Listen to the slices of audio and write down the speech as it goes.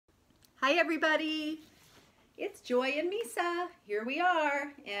Hi everybody, it's Joy and Misa. Here we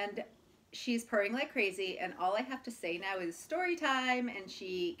are, and she's purring like crazy, and all I have to say now is story time, and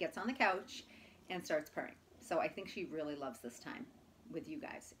she gets on the couch and starts purring. So I think she really loves this time with you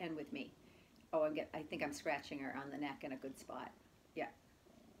guys and with me. Oh, I think I'm scratching her on the neck in a good spot. Yeah.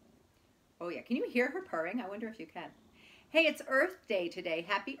 Oh yeah, can you hear her purring? I wonder if you can. Hey, it's Earth Day today.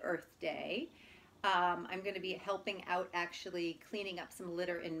 Happy Earth Day. I'm going to be helping out actually cleaning up some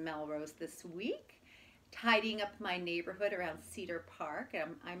litter in Melrose this week, tidying up my neighborhood around Cedar Park.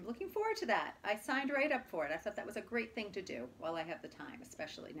 I'm looking forward to that. I signed right up for it. I thought that was a great thing to do while I have the time,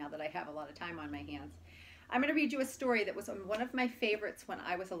 especially now that I have a lot of time on my hands. I'm going to read you a story that was one of my favorites when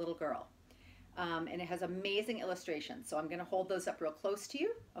I was a little girl. And it has amazing illustrations. So I'm going to hold those up real close to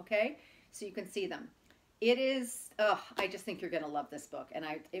you, okay, so you can see them. It is, I just think you're going to love this book, and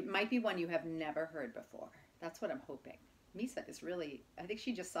it might be one you have never heard before. That's what I'm hoping. Misa is really, I think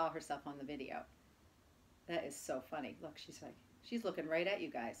she just saw herself on the video. That is so funny. Look, she's looking right at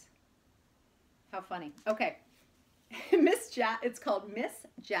you guys. How funny. Okay. It's called Miss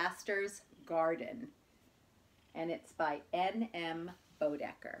Jaster's Garden, and it's by N.M.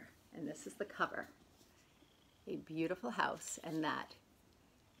 Bodecker, and this is the cover. A beautiful house, and that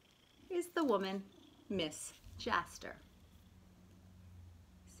is the woman, Miss Jaster.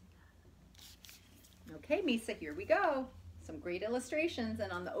 Okay, Misa, here we go. Some great illustrations,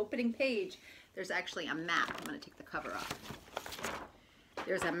 and on the opening page, there's actually a map. I'm going to take the cover off.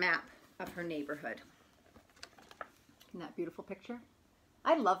 There's a map of her neighborhood. Isn't that a beautiful picture?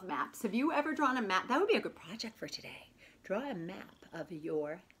 I love maps. Have you ever drawn a map? That would be a good project for today. Draw a map of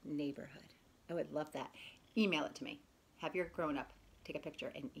your neighborhood. I would love that. Email it to me. Have your grown-up take a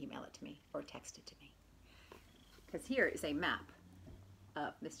picture and email it to me or text it to me. Because here is a map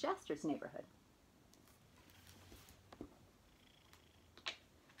of Miss Jaster's neighborhood.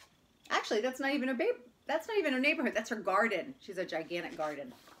 Actually, that's not even her neighborhood. That's her garden. She's a gigantic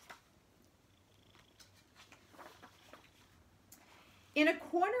garden. In a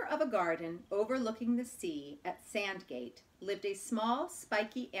corner of a garden overlooking the sea at Sandgate lived a small,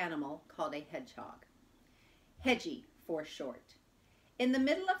 spiky animal called a hedgehog. Hedgie for short. In the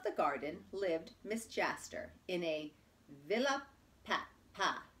middle of the garden lived Miss Jaster in a villa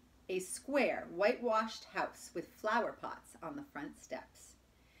pa, a square, whitewashed house with flower pots on the front steps.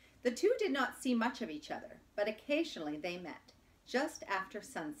 The two did not see much of each other, but occasionally they met, just after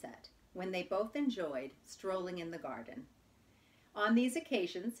sunset, when they both enjoyed strolling in the garden. On these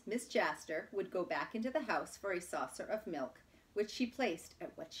occasions, Miss Jaster would go back into the house for a saucer of milk, which she placed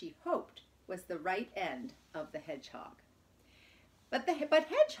at what she hoped was the right end of the hedgehog. But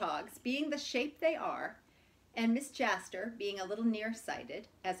hedgehogs, being the shape they are, and Miss Jaster being a little nearsighted,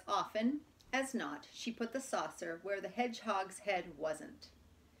 as often as not, she put the saucer where the hedgehog's head wasn't.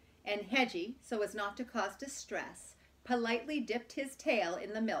 And Hedgie, so as not to cause distress, politely dipped his tail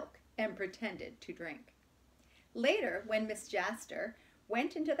in the milk and pretended to drink. Later, when Miss Jaster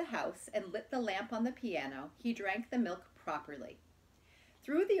went into the house and lit the lamp on the piano, he drank the milk properly.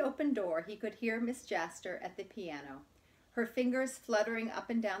 Through the open door, he could hear Miss Jaster at the piano, her fingers fluttering up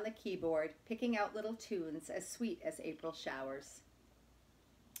and down the keyboard, picking out little tunes as sweet as April showers.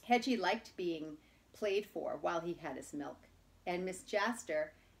 Hedgie liked being played for while he had his milk, and Miss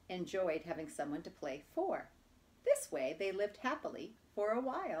Jaster enjoyed having someone to play for. This way, they lived happily for a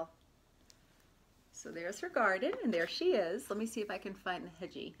while. So there's her garden, and there she is. Let me see if I can find the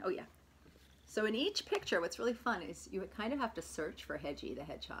Hedgie. Oh, yeah. So in each picture, what's really fun is you kind of have to search for Hedgie the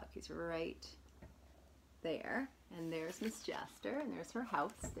hedgehog. He's right there. And there's Miss Jaster, and there's her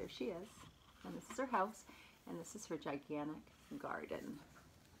house. There she is. And this is her house, and this is her gigantic garden.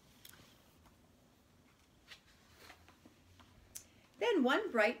 Then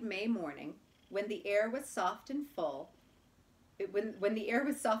one bright May morning, when the air was soft and full, when the air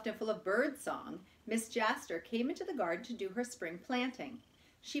was soft and full of bird song, Miss Jaster came into the garden to do her spring planting.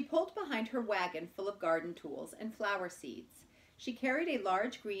 She pulled behind her wagon full of garden tools and flower seeds. She carried a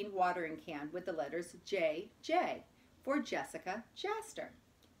large green watering can with the letters J.J. for Jessica Jaster,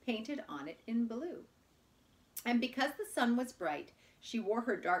 painted on it in blue. And because the sun was bright, she wore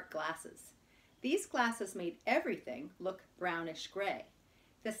her dark glasses. These glasses made everything look brownish gray,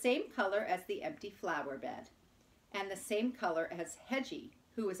 the same color as the empty flower bed, and the same color as Hedgie,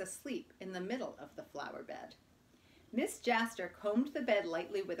 who was asleep in the middle of the flower bed. Miss Jaster combed the bed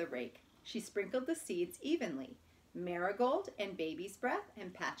lightly with a rake. She sprinkled the seeds evenly, marigold and baby's breath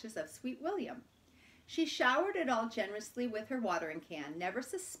and patches of sweet william. She showered it all generously with her watering can, never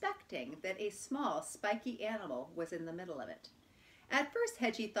suspecting that a small, spiky animal was in the middle of it. At first,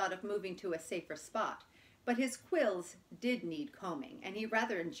 Hedgie thought of moving to a safer spot, But his quills did need combing, and he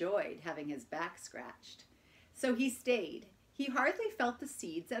rather enjoyed having his back scratched. So he stayed. He hardly felt the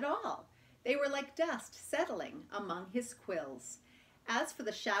seeds at all. They were like dust settling among his quills. As for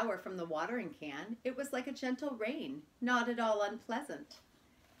the shower from the watering can, it was like a gentle rain, not at all unpleasant.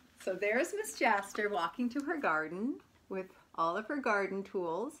 So there's Miss Jaster walking to her garden with all of her garden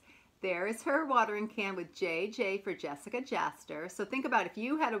tools. There is her watering can with JJ for Jessica Jaster. So think about if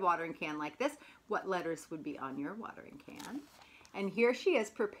you had a watering can like this, what letters would be on your watering can? And here she is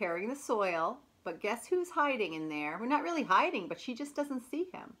preparing the soil, but guess who's hiding in there? We're not really hiding, but she just doesn't see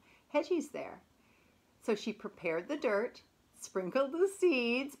him. Hedgie's there. So she prepared the dirt, sprinkled the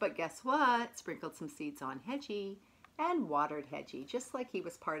seeds, but guess what? Sprinkled some seeds on Hedgie and watered Hedgie, just like he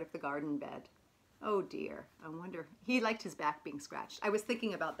was part of the garden bed. Oh dear, I wonder, he liked his back being scratched. I was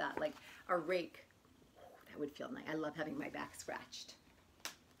thinking about that, like a rake. That would feel nice. I love having my back scratched.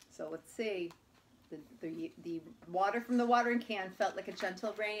 So let's see. The water from the watering can felt like a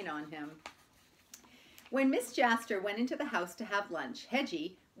gentle rain on him. When Miss Jaster went into the house to have lunch,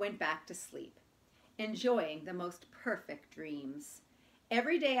 Hedgie went back to sleep, enjoying the most perfect dreams.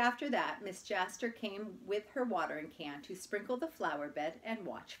 Every day after that, Miss Jaster came with her watering can to sprinkle the flower bed and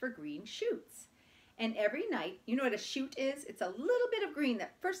watch for green shoots. And every night, you know what a shoot is? It's a little bit of green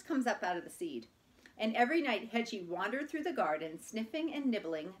that first comes up out of the seed. And every night, Hedgie wandered through the garden, sniffing and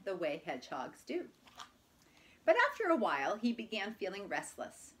nibbling the way hedgehogs do. But after a while, he began feeling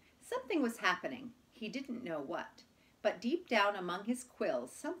restless. Something was happening. He didn't know what. But deep down among his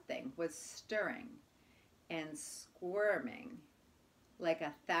quills, something was stirring and squirming, like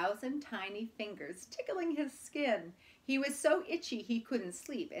 1,000 tiny fingers tickling his skin. He was so itchy he couldn't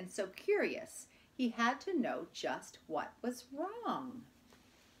sleep, and so curious he had to know just what was wrong.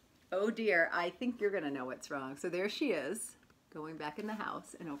 Oh dear, I think you're going to know what's wrong. So there she is, going back in the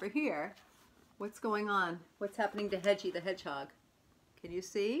house, and over here, what's going on? What's happening to Hedgie the hedgehog? Can you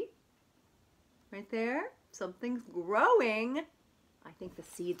see? Right there? Something's growing. I think the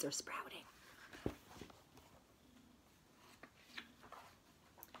seeds are sprouting.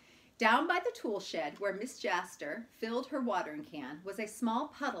 Down by the tool shed where Miss Jaster filled her watering can was a small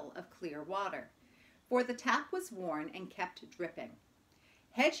puddle of clear water, for the tap was worn and kept dripping.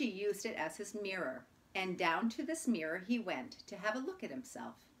 Hedgie used it as his mirror, and down to this mirror he went to have a look at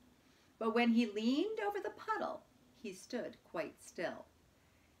himself. But when he leaned over the puddle, he stood quite still,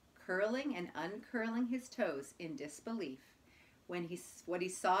 curling and uncurling his toes in disbelief. What he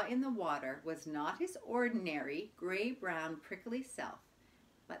saw in the water was not his ordinary gray-brown prickly self,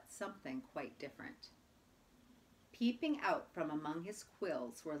 but something quite different. Peeping out from among his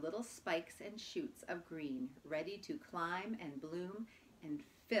quills were little spikes and shoots of green, ready to climb and bloom and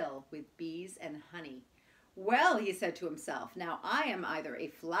fill with bees and honey. Well, he said to himself, now I am either a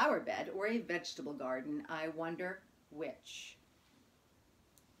flower bed or a vegetable garden. I wonder which.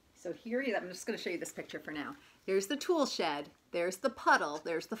 So here he is. I'm just going to show you this picture for now. Here's the tool shed. There's the puddle.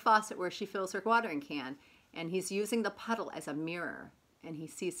 There's the faucet where she fills her watering can. And he's using the puddle as a mirror. And he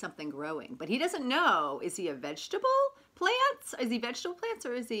sees something growing. But he doesn't know, is he a vegetable plants? Is he vegetable plants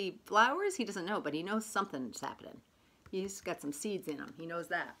or is he flowers? He doesn't know, but he knows something's happening. He's got some seeds in him. He knows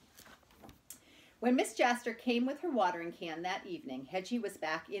that. When Miss Jaster came with her watering can that evening, Hedgie was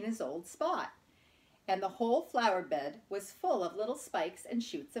back in his old spot. And the whole flower bed was full of little spikes and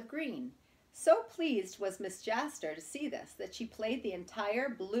shoots of green. So pleased was Miss Jaster to see this that she played the entire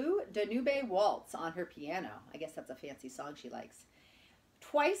Blue Danube Waltz on her piano. I guess that's a fancy song she likes.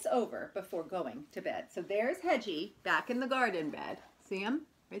 Twice over before going to bed. So there's Hedgie back in the garden bed. See him?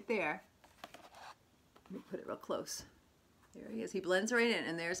 Right there. Let me put it real close. There he is. He blends right in.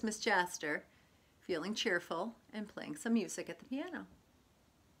 And there's Miss Jaster feeling cheerful and playing some music at the piano.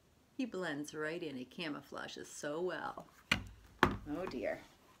 He blends right in. He camouflages so well. Oh dear.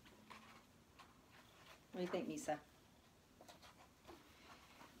 What do you think, Misa?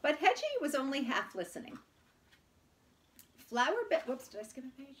 But Hedgie was only half listening. Flower bed, whoops, did I skip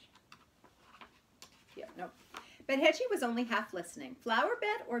a page? Yeah, no. But Hedgie was only half listening. Flower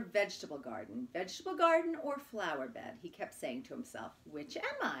bed or vegetable garden? Vegetable garden or flower bed? He kept saying to himself, which am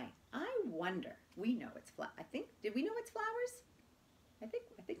I? I wonder. We know it's did we know it's flowers? I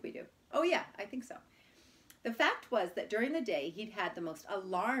think we do. Oh yeah, I think so. The fact was that during the day he'd had the most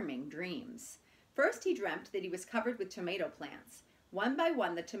alarming dreams. First he dreamt that he was covered with tomato plants. One by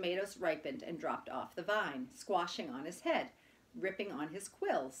one the tomatoes ripened and dropped off the vine, squashing on his head, ripping on his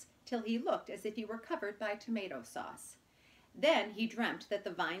quills, till he looked as if he were covered by tomato sauce. Then he dreamt that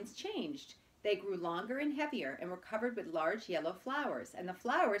the vines changed. They grew longer and heavier and were covered with large yellow flowers, and the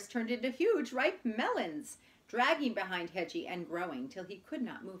flowers turned into huge ripe melons, dragging behind Hedgie and growing till he could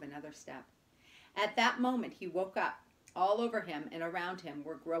not move another step. At that moment, he woke up. All over him and around him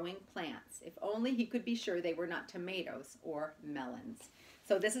were growing plants. If only he could be sure they were not tomatoes or melons.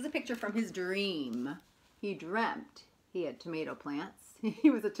 So this is a picture from his dream. He dreamt he had tomato plants. He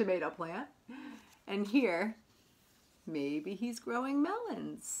was a tomato plant. And here, maybe he's growing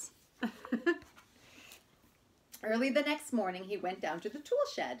melons. Early the next morning, he went down to the tool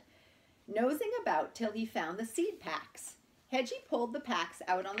shed, nosing about till he found the seed packs. Hedgie pulled the packs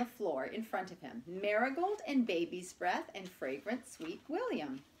out on the floor in front of him, Marigold and Baby's Breath and Fragrant Sweet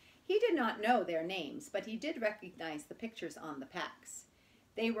William. He did not know their names, but he did recognize the pictures on the packs.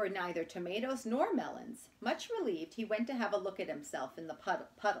 They were neither tomatoes nor melons. Much relieved, he went to have a look at himself in the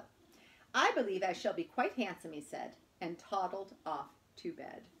puddle. I believe I shall be quite handsome, he said, and toddled off to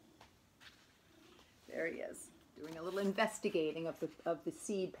bed. There he is, doing a little investigating of the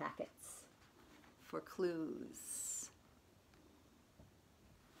seed packets for clues.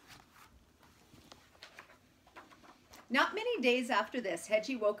 Not many days after this,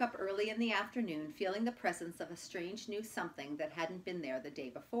 Hedgie woke up early in the afternoon, feeling the presence of a strange new something that hadn't been there the day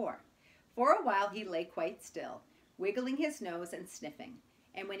before. For a while he lay quite still, wiggling his nose and sniffing.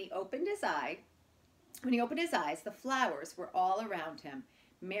 And when he opened his eyes, the flowers were all around him,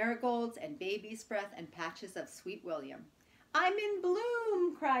 marigolds and Baby's Breath and patches of Sweet William. I'm in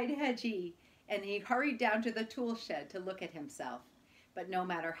bloom, cried Hedgie, and he hurried down to the tool shed to look at himself. But no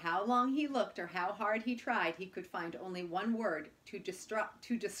matter how long he looked or how hard he tried, he could find only one word to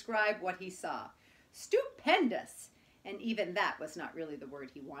describe what he saw. Stupendous! And even that was not really the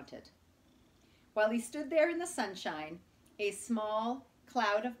word he wanted. While he stood there in the sunshine, a small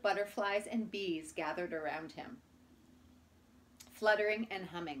cloud of butterflies and bees gathered around him, fluttering and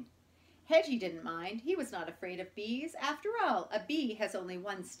humming. Hedgie didn't mind. He was not afraid of bees. After all, a bee has only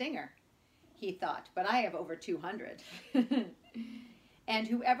one stinger, he thought, but I have over 200. And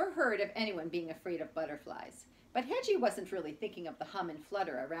whoever heard of anyone being afraid of butterflies? But Hedgie wasn't really thinking of the hum and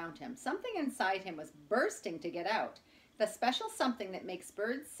flutter around him. Something inside him was bursting to get out. The special something that makes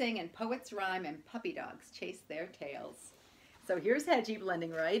birds sing and poets rhyme and puppy dogs chase their tails. So here's Hedgie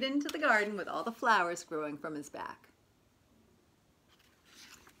blending right into the garden with all the flowers growing from his back.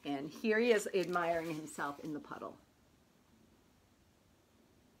 And here he is admiring himself in the puddle.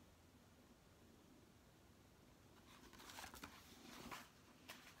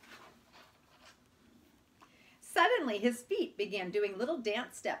 Suddenly, his feet began doing little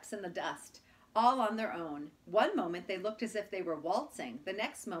dance steps in the dust, all on their own. One moment, they looked as if they were waltzing. The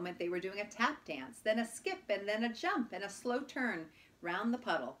next moment, they were doing a tap dance, then a skip, and then a jump, and a slow turn round the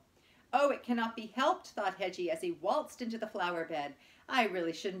puddle. Oh, it cannot be helped, thought Hedgie as he waltzed into the flower bed. I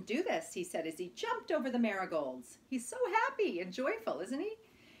really shouldn't do this, he said as he jumped over the marigolds. He's so happy and joyful, isn't he?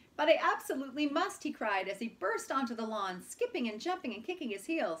 But I absolutely must, he cried as he burst onto the lawn, skipping and jumping and kicking his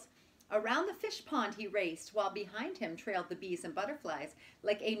heels. Around the fish pond he raced, while behind him trailed the bees and butterflies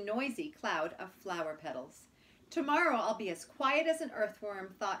like a noisy cloud of flower petals. Tomorrow I'll be as quiet as an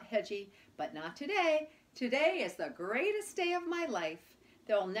earthworm, thought Hedgie, but not today. Today is the greatest day of my life.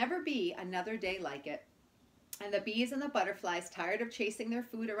 There'll never be another day like it. And the bees and the butterflies, tired of chasing their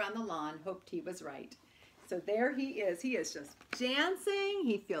food around the lawn, hoped he was right. So there he is. He is just dancing.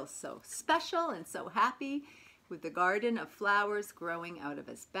 He feels so special and so happy, with the garden of flowers growing out of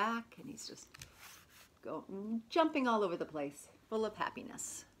his back, and he's just jumping all over the place, full of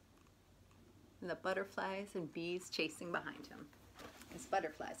happiness. And the butterflies and bees chasing behind him. As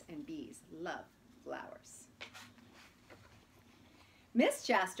butterflies and bees love flowers. Miss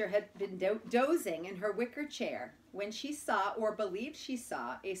Jaster had been dozing in her wicker chair when she saw, or believed she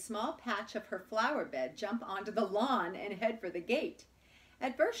saw, a small patch of her flower bed jump onto the lawn and head for the gate.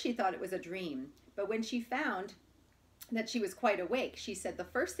 At first she thought it was a dream, but when she found that she was quite awake, she said the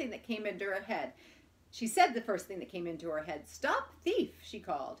first thing that came into her head, "Stop, thief," she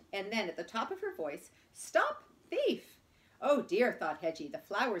called. And then at the top of her voice, "Stop, thief." Oh dear, thought Hedgie, the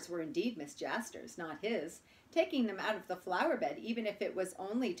flowers were indeed Miss Jaster's, not his. Taking them out of the flower bed, even if it was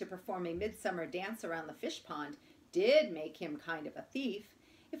only to perform a midsummer dance around the fish pond, did make him kind of a thief.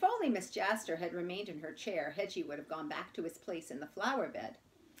 If only Miss Jaster had remained in her chair, Hedgie would have gone back to his place in the flower bed.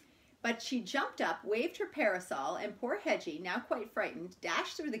 But she jumped up, waved her parasol, and poor Hedgie, now quite frightened,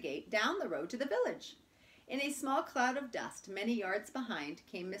 dashed through the gate, down the road to the village. In a small cloud of dust, many yards behind,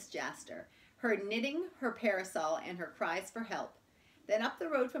 came Miss Jaster, her knitting, her parasol, and her cries for help. Then up the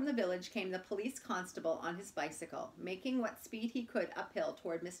road from the village came the police constable on his bicycle, making what speed he could uphill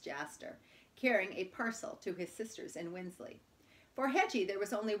toward Miss Jaster, carrying a parcel to his sisters in Winsley. For Hedgie, there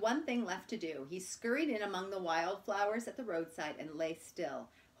was only one thing left to do. He scurried in among the wildflowers at the roadside and lay still,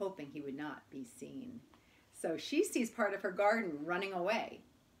 hoping he would not be seen. So she sees part of her garden running away.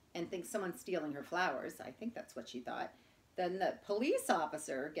 and thinks someone's stealing her flowers. I think that's what she thought. Then the police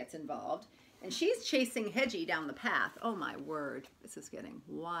officer gets involved, and she's chasing Hedgie down the path. Oh my word, this is getting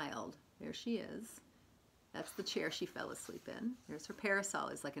wild. There she is. That's the chair she fell asleep in. There's her parasol,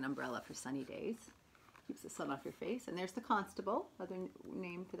 is like an umbrella for sunny days. Keeps the sun off your face. And there's the constable. Other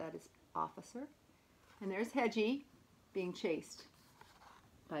name for that is officer. And there's Hedgie being chased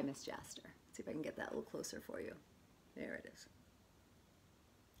by Miss Jaster. Let's see if I can get that a little closer for you. There it is.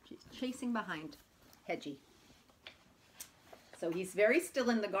 She's chasing behind Hedgie. So he's very still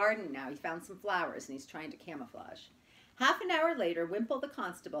in the garden now. He found some flowers and he's trying to camouflage. Half an hour later, Wimple the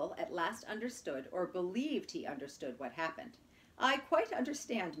constable at last understood, or believed he understood, what happened. "I quite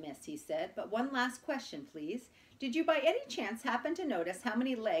understand, miss," he said, "but one last question, please. Did you by any chance happen to notice how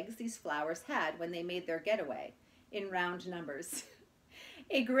many legs these flowers had when they made their getaway? In round numbers."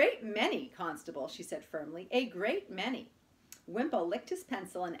 "A great many, constable," she said firmly. "A great many." Wimple licked his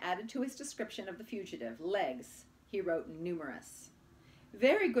pencil and added to his description of the fugitive, "legs." He wrote "numerous."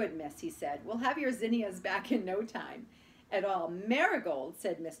 "Very good, miss," he said. "We'll have your zinnias back in no time at all." "Marigold,"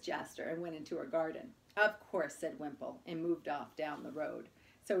 said Miss Jaster, and went into her garden. "Of course," said Wimple, and moved off down the road.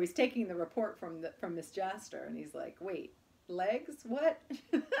 So he's taking the report from Miss Jaster, and he's like, wait, legs? What?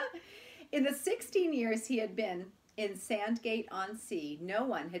 In the 16 years he had been in Sandgate-on-Sea, no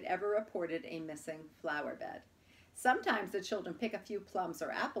one had ever reported a missing flower bed. Sometimes the children pick a few plums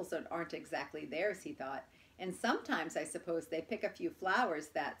or apples that aren't exactly theirs, he thought, and sometimes I suppose they pick a few flowers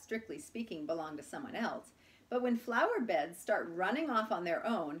that, strictly speaking, belong to someone else. But when flower beds start running off on their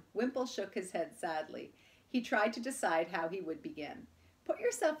own, Wimple shook his head sadly. He tried to decide how he would begin. "Put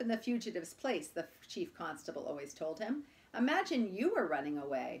yourself in the fugitive's place," the chief constable always told him. "Imagine you were running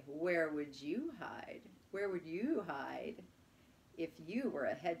away. Where would you hide? Where would you hide if you were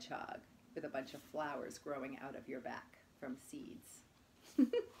a hedgehog with a bunch of flowers growing out of your back from seeds?"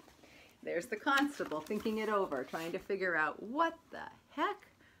 There's the constable thinking it over, trying to figure out, what the heck?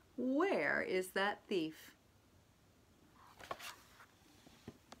 Where is that thief?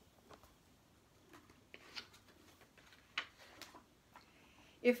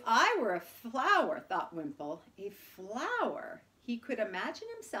 "If I were a flower," thought Wimple, "a flower." He could imagine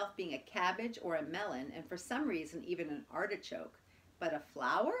himself being a cabbage or a melon, and for some reason even an artichoke. But a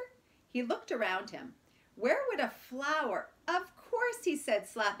flower? He looked around him. Where would a flower? "Of course," he said,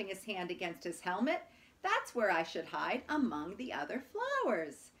 slapping his hand against his helmet. "That's where I should hide, among the other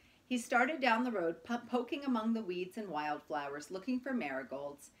flowers." He started down the road, poking among the weeds and wildflowers, looking for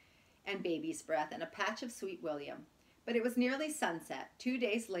marigolds and baby's breath and a patch of sweet william. But it was nearly sunset, 2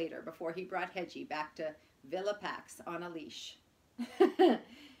 days later, before he brought Hedgie back to Villa Pax on a leash.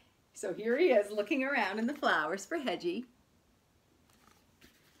 So here he is, looking around in the flowers for Hedgie.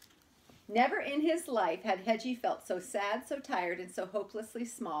 Never in his life had Hedgie felt so sad, so tired, and so hopelessly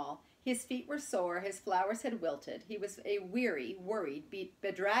small. His feet were sore, his flowers had wilted. He was a weary, worried,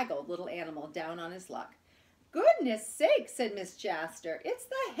 bedraggled little animal down on his luck. "Goodness sake," said Miss Jaster, "it's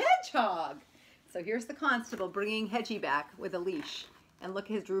the hedgehog." So here's the constable bringing Hedgie back with a leash. And look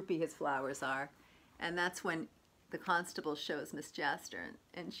how droopy his flowers are. And that's when the constable shows Miss Jaster,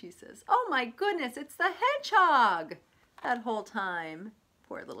 and she says, "Oh my goodness, it's the hedgehog!" That whole time.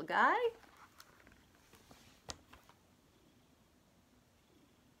 Poor little guy.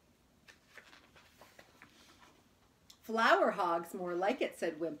 "Flower hogs, more like it,"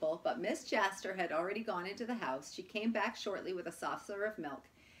 said Wimple, but Miss Jaster had already gone into the house. She came back shortly with a saucer of milk.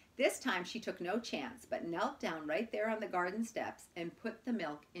 This time she took no chance, but knelt down right there on the garden steps and put the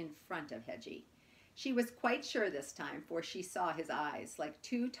milk in front of Hedgie. She was quite sure this time, for she saw his eyes, like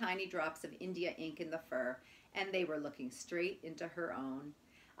 2 tiny drops of India ink in the fur, and they were looking straight into her own.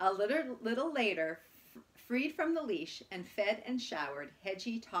 A little later, freed from the leash and fed and showered,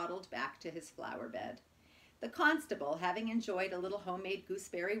 Hedgie toddled back to his flower bed. The constable, having enjoyed a little homemade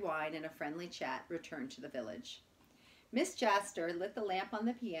gooseberry wine and a friendly chat, returned to the village. Miss Jaster lit the lamp on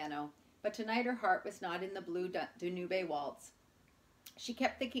the piano, but tonight her heart was not in the blue Danube waltz. She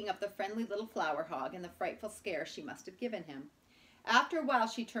kept thinking of the friendly little flower hog and the frightful scare she must have given him. After a while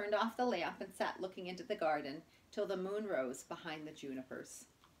she turned off the lamp and sat looking into the garden till the moon rose behind the junipers.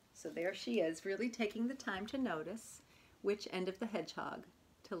 So there she is, really taking the time to notice which end of the hedgehog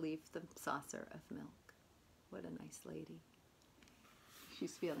to leave the saucer of milk. What a nice lady.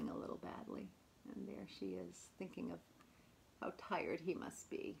 She's feeling a little badly, and there she is, thinking of how tired he must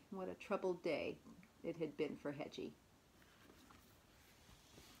be. What a troubled day it had been for Hedgie.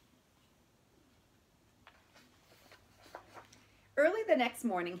 Early the next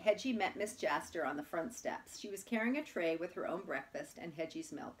morning, Hedgie met Miss Jaster on the front steps. She was carrying a tray with her own breakfast and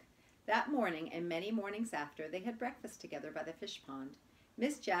Hedgie's milk. That morning, and many mornings after, they had breakfast together by the fish pond.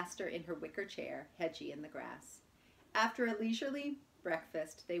 Miss Jaster in her wicker chair, Hedgie in the grass. After a leisurely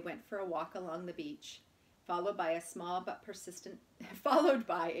breakfast, they went for a walk along the beach, followed by a small but persistent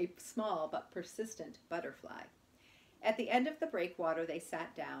butterfly. At the end of the breakwater, they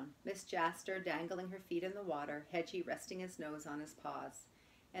sat down, Miss Jaster dangling her feet in the water, Hedgie resting his nose on his paws.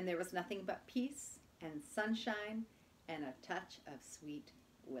 And there was nothing but peace and sunshine and a touch of sweet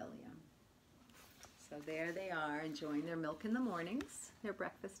William. So there they are, enjoying their milk in the mornings, their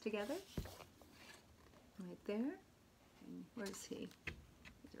breakfast together. Right there. And where's he?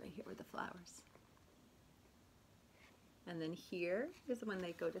 He's right here with the flowers. And then here is when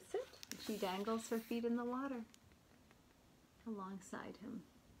they go to sit. She dangles her feet in the water alongside him.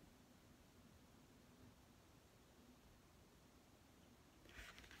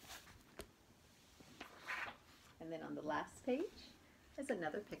 And then on the last page is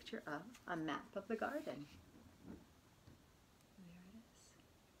another picture of a map of the garden. There it is.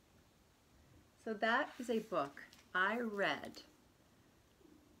 So that is a book I read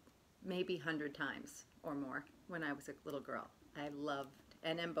maybe 100 times or more when I was a little girl. I loved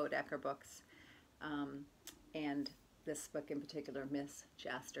N.M. Bodecker books, and this book in particular, Miss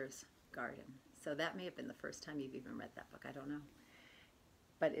Jaster's Garden. So that may have been the first time you've even read that book. I don't know.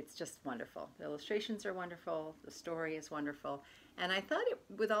 But it's just wonderful. The illustrations are wonderful. The story is wonderful. And I thought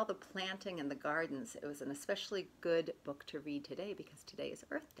with all the planting and the gardens, it was an especially good book to read today because today is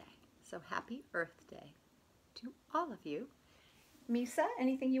Earth Day. So happy Earth Day to all of you. Misa,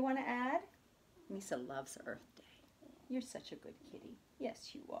 anything you want to add? Misa loves Earth Day. You're such a good kitty.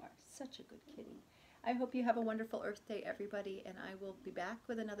 Yes, you are. Such a good kitty. I hope you have a wonderful Earth Day, everybody, and I will be back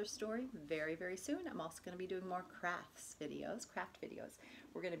with another story very, very soon. I'm also going to be doing more craft videos.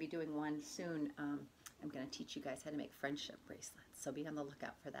 We're going to be doing one soon. I'm going to teach you guys how to make friendship bracelets, so be on the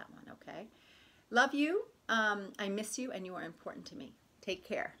lookout for that one, okay? Love you. I miss you, and you are important to me. Take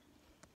care.